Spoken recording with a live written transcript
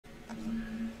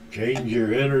change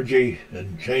your energy,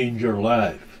 and change your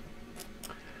life.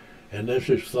 And this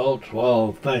is Thoughts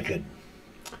While Thinking.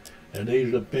 And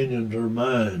these opinions are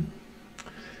mine.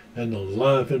 And the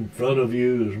life in front of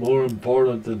you is more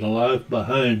important than the life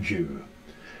behind you.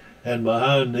 And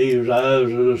behind these eyes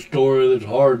is a story that's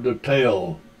hard to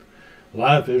tell.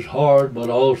 Life is hard, but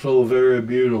also very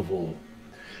beautiful.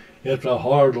 It's a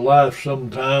hard life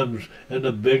sometimes, and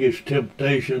the biggest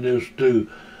temptation is to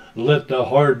let the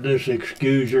hardness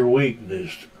excuse your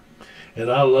weakness.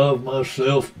 And I love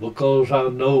myself because I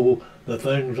know the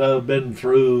things I've been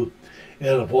through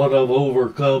and what I've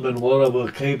overcome and what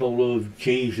I'm capable of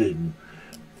achieving.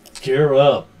 Cheer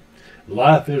up.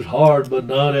 Life is hard but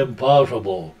not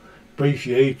impossible.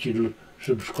 Appreciate you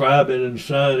subscribing and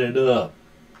signing up.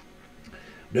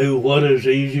 Do what is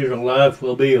easy in life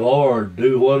will be hard.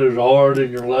 Do what is hard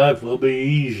in your life will be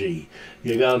easy.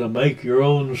 You got to make your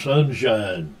own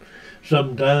sunshine.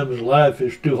 Sometimes life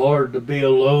is too hard to be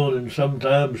alone and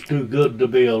sometimes too good to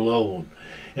be alone.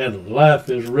 And life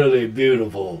is really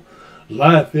beautiful.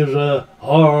 Life is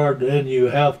hard and you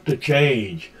have to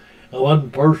change.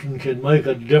 One person can make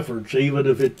a difference even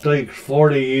if it takes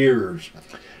 40 years.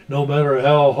 No matter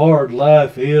how hard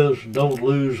life is, don't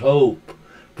lose hope.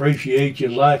 Appreciate you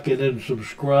liking and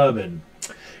subscribing.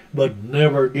 But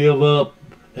never give up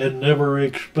and never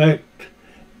expect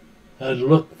and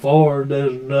look forward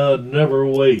and never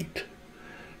wait.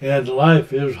 And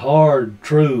life is hard,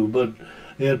 true, but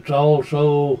it's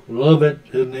also love it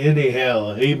and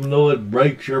anyhow, even though it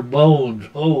breaks your bones.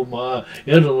 Oh my,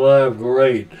 isn't life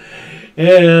great?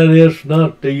 And it's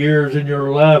not the years in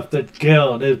your life that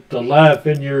count, it's the life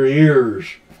in your ears.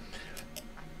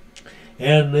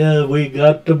 And then we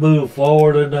got to move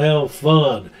forward and have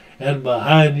fun. And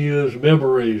behind you is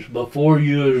memories, before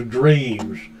you is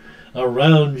dreams.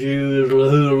 Around you is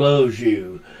who loves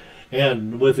you.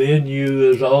 And within you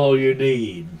is all you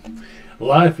need.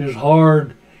 Life is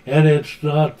hard and it's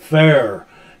not fair.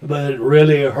 But it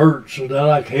really hurts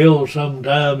like hell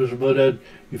sometimes. But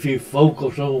if you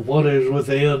focus on what is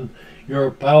within, your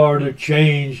power to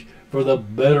change for the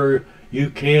better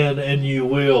you can and you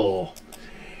will.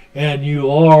 And you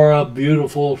are a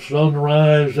beautiful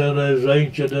sunrise and as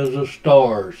ancient as the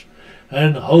stars.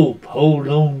 And hope, hold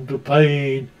on to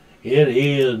pain, it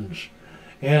ends.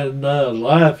 And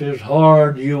life is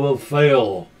hard, you will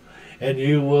fail. And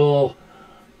you will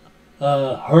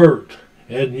hurt.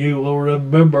 And you will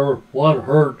remember what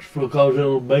hurts because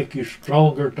it'll make you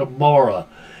stronger tomorrow.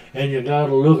 And you got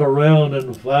to look around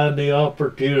and find the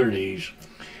opportunities.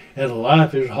 And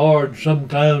life is hard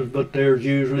sometimes, but there's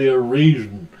usually a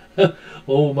reason.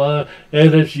 Oh my,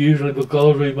 and it's usually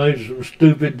because we made some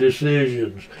stupid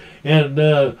decisions.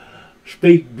 And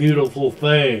speak beautiful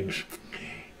things.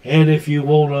 And if you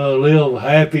want to live a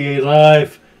happy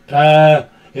life, tie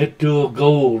it to a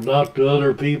goal, not to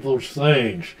other people's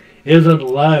things. Isn't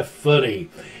life funny?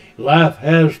 Life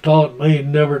has taught me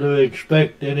never to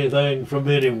expect anything from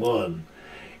anyone.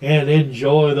 And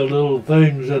enjoy the little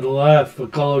things in life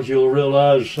because you'll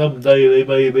realize someday they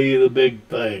may be the big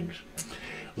things.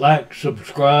 Like,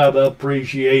 subscribe, I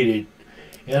appreciate it.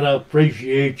 And I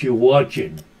appreciate you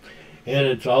watching. And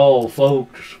it's all,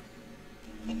 folks.